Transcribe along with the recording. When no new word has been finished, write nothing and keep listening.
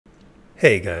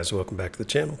Hey guys, welcome back to the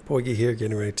channel. Poigi here,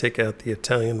 getting ready to take out the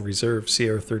Italian Reserve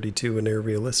CR.32 in Air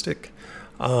Realistic.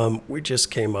 We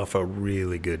just came off a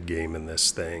really good game in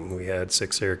this thing. We had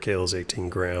 6 air kills, 18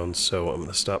 grounds, so I'm going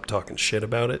to stop talking shit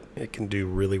about it. It can do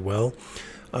really well.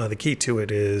 The key to it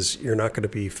is you're not going to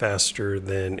be faster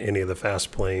than any of the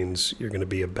fast planes. You're going to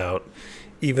be about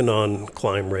even on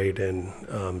climb rate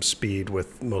and speed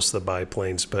with most of the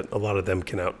biplanes, but a lot of them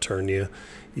can outturn you.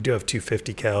 You do have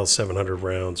 250 cal, 700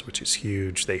 rounds, which is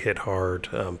huge. They hit hard,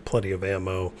 plenty of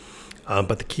ammo.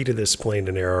 But the key to this plane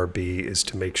in ARB is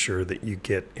to make sure that you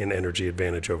get an energy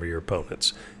advantage over your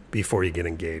opponents before you get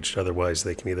engaged. Otherwise,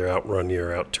 they can either outrun you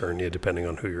or outturn you, depending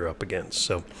on who you're up against.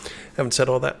 So, having said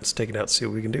all that, let's take it out and see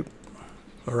what we can do.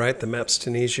 All right, the map's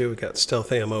Tunisia. We got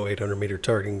stealth ammo, 800 meter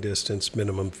targeting distance,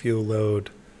 minimum fuel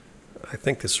load. I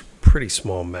think this is a pretty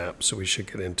small map, so we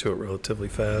should get into it relatively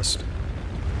fast.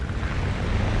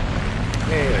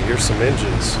 Hey, I hear some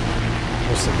engines.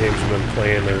 Most of the games we've been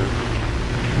playing are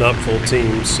not full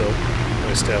teams, so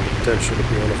nice to have the potential to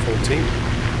be on a full team.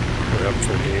 Or have a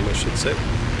full game, I should say.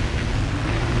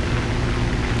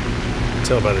 You can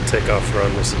tell by the takeoff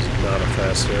run, this is not a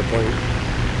fast airplane.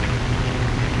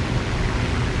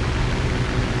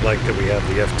 Like that we have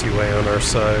the F2A on our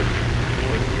side.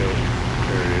 Where'd it go?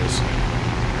 There it is.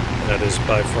 That is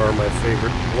by far my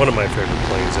favorite, one of my favorite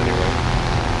planes anyway.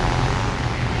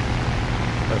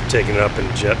 I've taken it up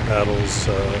in jet battles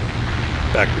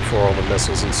back before all the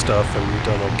missiles and stuff and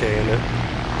done okay in it.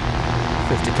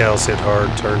 50 cals hit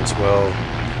hard, turns well.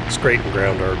 It's great in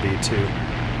ground RB too.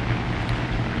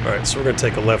 Alright, so we're going to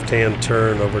take a left-hand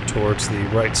turn over towards the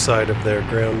right side of their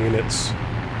ground units.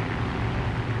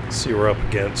 See what we're up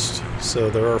against. So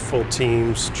there are full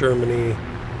teams, Germany,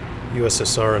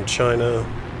 USSR, and China.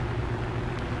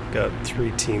 Got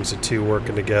 3 teams of 2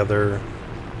 working together.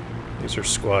 These are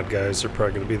squad guys. They're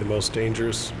probably going to be the most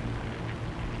dangerous.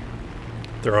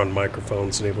 They're on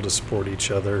microphones and able to support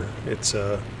each other. It's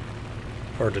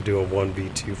hard to do a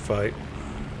 1v2 fight.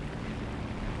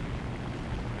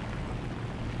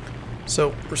 So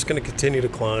we're just going to continue to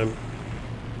climb.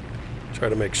 Try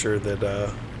to make sure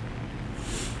that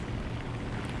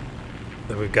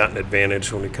we've got an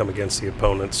advantage when we come against the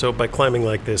opponent. So by climbing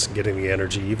like this and getting the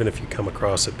energy, even if you come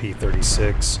across a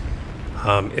P-36,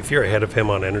 if you're ahead of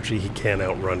him on energy, he can't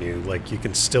outrun you. Like, you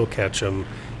can still catch him,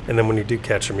 and then when you do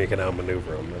catch him, you can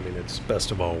outmaneuver him. I mean, it's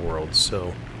best of all worlds.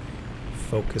 So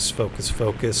focus, focus,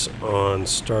 focus on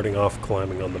starting off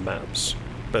climbing on the maps.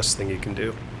 Best thing you can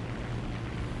do.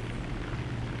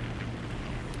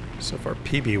 So far,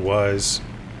 PB-wise,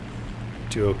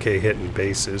 do okay hitting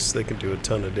bases. They can do a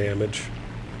ton of damage.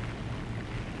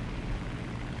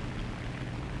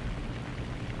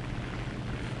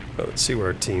 Well, let's see where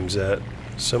our team's at.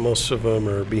 So most of them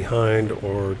are behind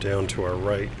or down to our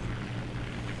right.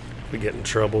 If we get in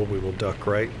trouble, we will duck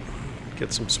right,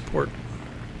 get some support.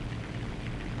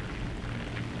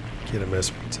 Get him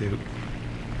SP2.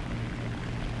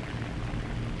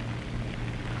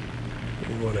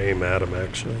 We want to aim at him,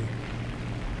 actually.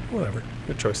 Whatever,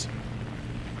 good choice.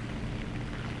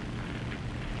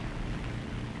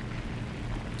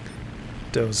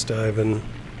 Dose diving.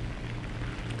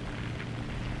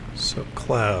 So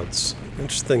clouds,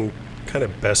 interesting kind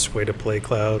of best way to play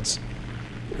clouds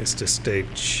is to stay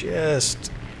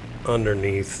just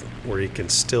underneath where you can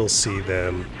still see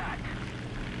them.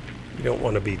 You don't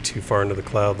want to be too far into the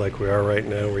cloud like we are right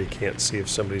now where you can't see if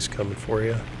somebody's coming for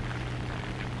you.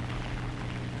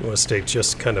 You want to stay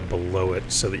just kind of below it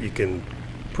so that you can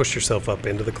push yourself up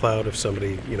into the cloud if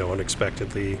somebody, you know,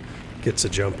 unexpectedly gets a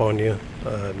jump on you.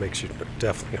 It makes you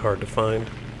definitely hard to find.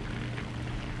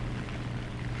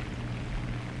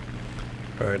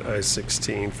 Alright,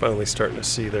 I-16, finally starting to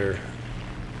see their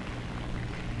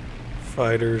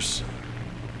fighters.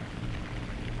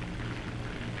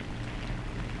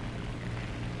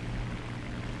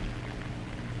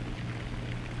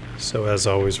 So as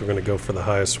always, we're going to go for the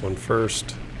highest one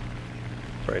first.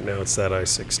 Right now it's that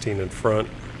I-16 in front.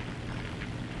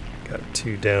 Got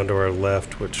 2 down to our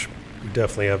left, which we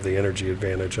definitely have the energy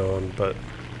advantage on, but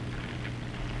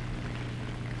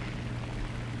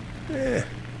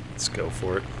let's go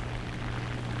for it.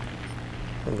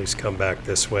 Or at least come back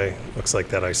this way. Looks like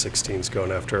that I-16 is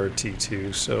going after our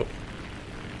T2, so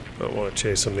I don't want to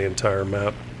chase them the entire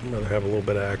map. I'd rather have a little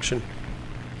bit of action.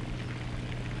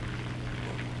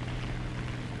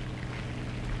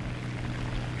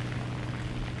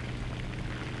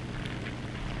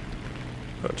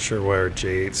 Not sure why our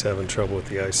J8's having trouble with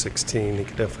the I-16. He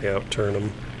could definitely outturn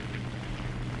him.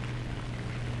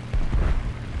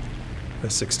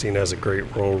 I-16 has a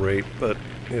great roll rate, but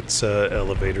its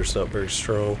elevator's not very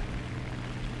strong.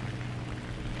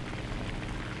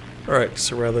 Alright,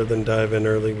 so rather than dive in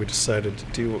early, we decided to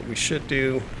do what we should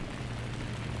do.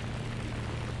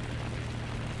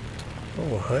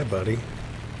 Oh, hi, buddy.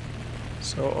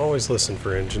 So always listen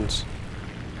for engines.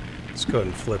 Let's go ahead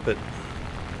and flip it.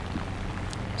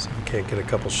 See if we can't get a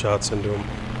couple shots into them.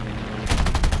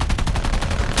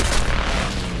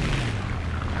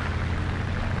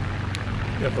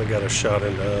 Definitely got a shot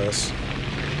into us.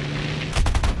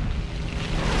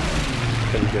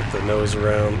 Couldn't get the nose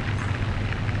around.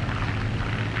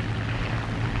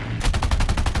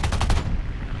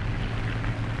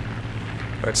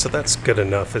 Alright, so that's good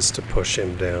enough is to push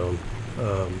him down.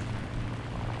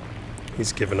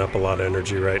 He's giving up a lot of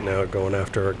energy right now going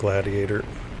after our gladiator.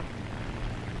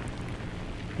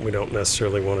 We don't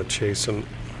necessarily want to chase him.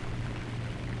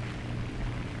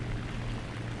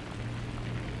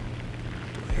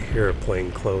 I hear a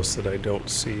plane close that I don't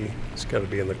see. It's got to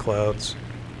be in the clouds.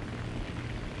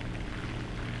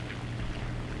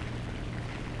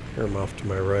 Hear him off to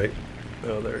my right.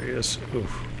 Oh, there he is.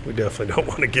 Oof. We definitely don't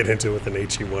want to get into it with an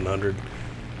HE-100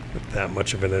 with that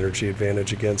much of an energy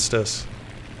advantage against us.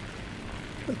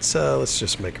 Let's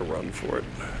just make a run for it.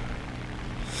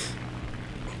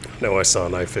 I know I saw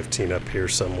an I-15 up here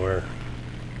somewhere.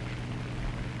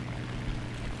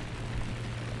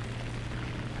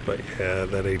 But yeah,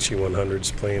 that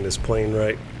HE-100's playing his plane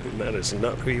right, and that is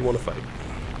not who you want to fight.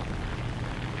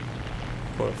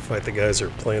 You want to fight the guys that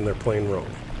are playing their plane wrong.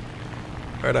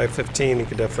 Alright, I-15, he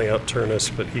could definitely outturn us,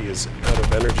 but he is out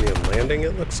of energy and landing,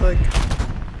 it looks like.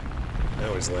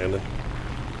 Now he's landing.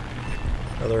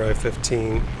 Another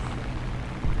I-15.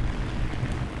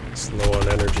 It's low on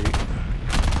energy.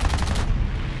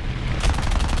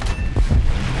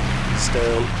 He's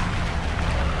down.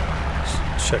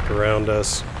 Let's check around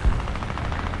us.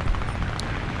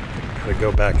 Gotta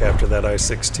go back after that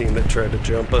I-16 that tried to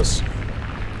jump us.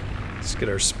 Let's get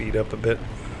our speed up a bit.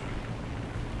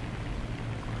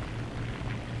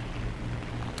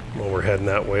 While we're heading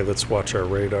that way, let's watch our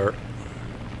radar.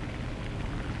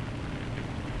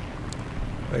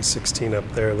 I-16 up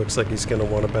there, looks like he's going to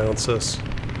want to bounce us.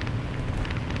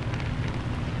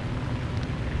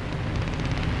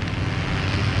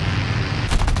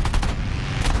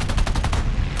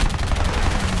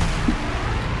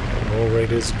 The roll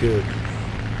rate is good.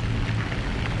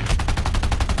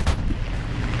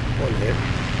 One hit.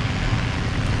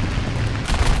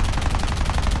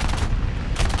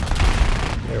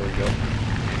 There we go.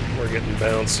 We're getting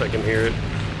bounced, I can hear it.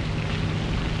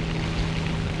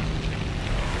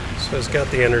 So he's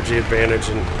got the energy advantage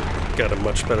and got a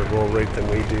much better roll rate than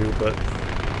we do, but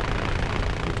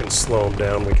we can slow him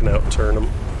down, we can outturn him.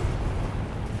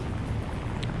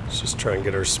 Let's just try and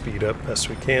get our speed up best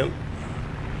we can.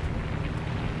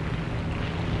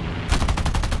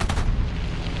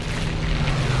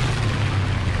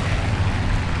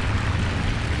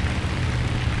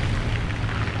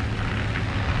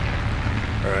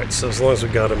 Alright, so as long as we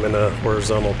got him in a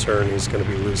horizontal turn, he's going to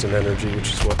be losing energy,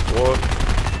 which is what we want.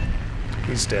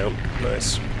 He's down.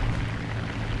 Nice.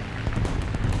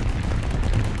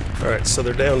 Alright, so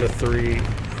they're down to 3.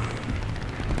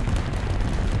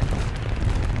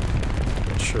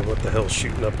 Not sure what the hell's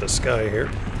shooting up the sky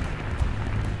here.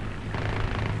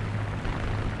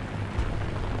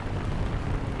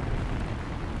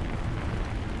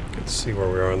 Let's see where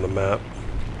we are on the map.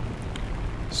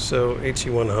 So,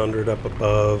 HE-100 up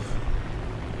above.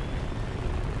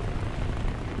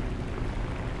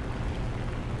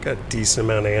 Got a decent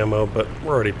amount of ammo, but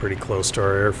we're already pretty close to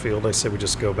our airfield. I say we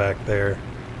just go back there.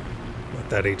 Let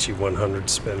that HE-100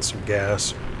 spend some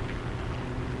gas.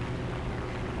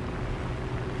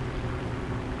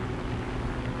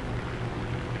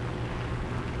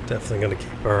 Definitely going to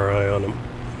keep our eye on him.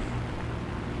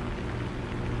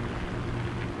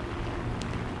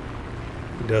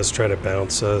 He does try to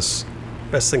bounce us.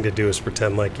 Best thing to do is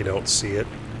pretend like you don't see it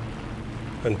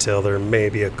until they're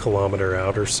maybe a kilometer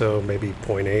out or so, maybe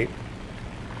 0.8.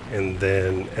 And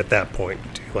then at that point,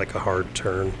 do like a hard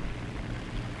turn.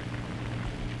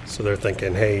 So they're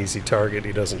thinking, hey, easy target,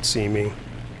 he doesn't see me.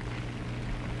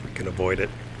 We can avoid it.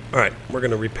 Alright, we're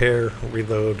going to repair,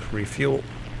 reload, refuel.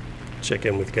 Check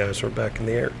in with guys when we're back in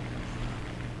the air.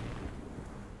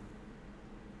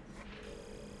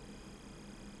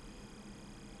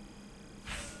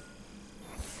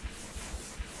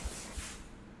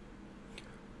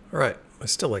 Alright, I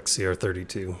still like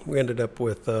CR.32. We ended up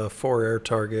with 4 air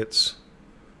targets.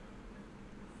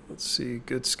 Let's see,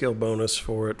 good skill bonus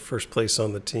for it. First place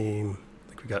on the team. I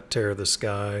think we got Terror of the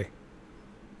Sky.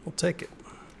 We'll take it.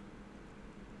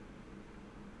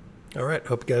 Alright,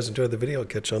 hope you guys enjoyed the video. I'll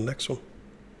catch you on the next one.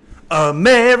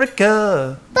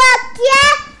 America! Fuck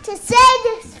yeah! To say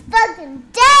this fucking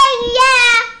day!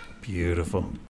 Beautiful.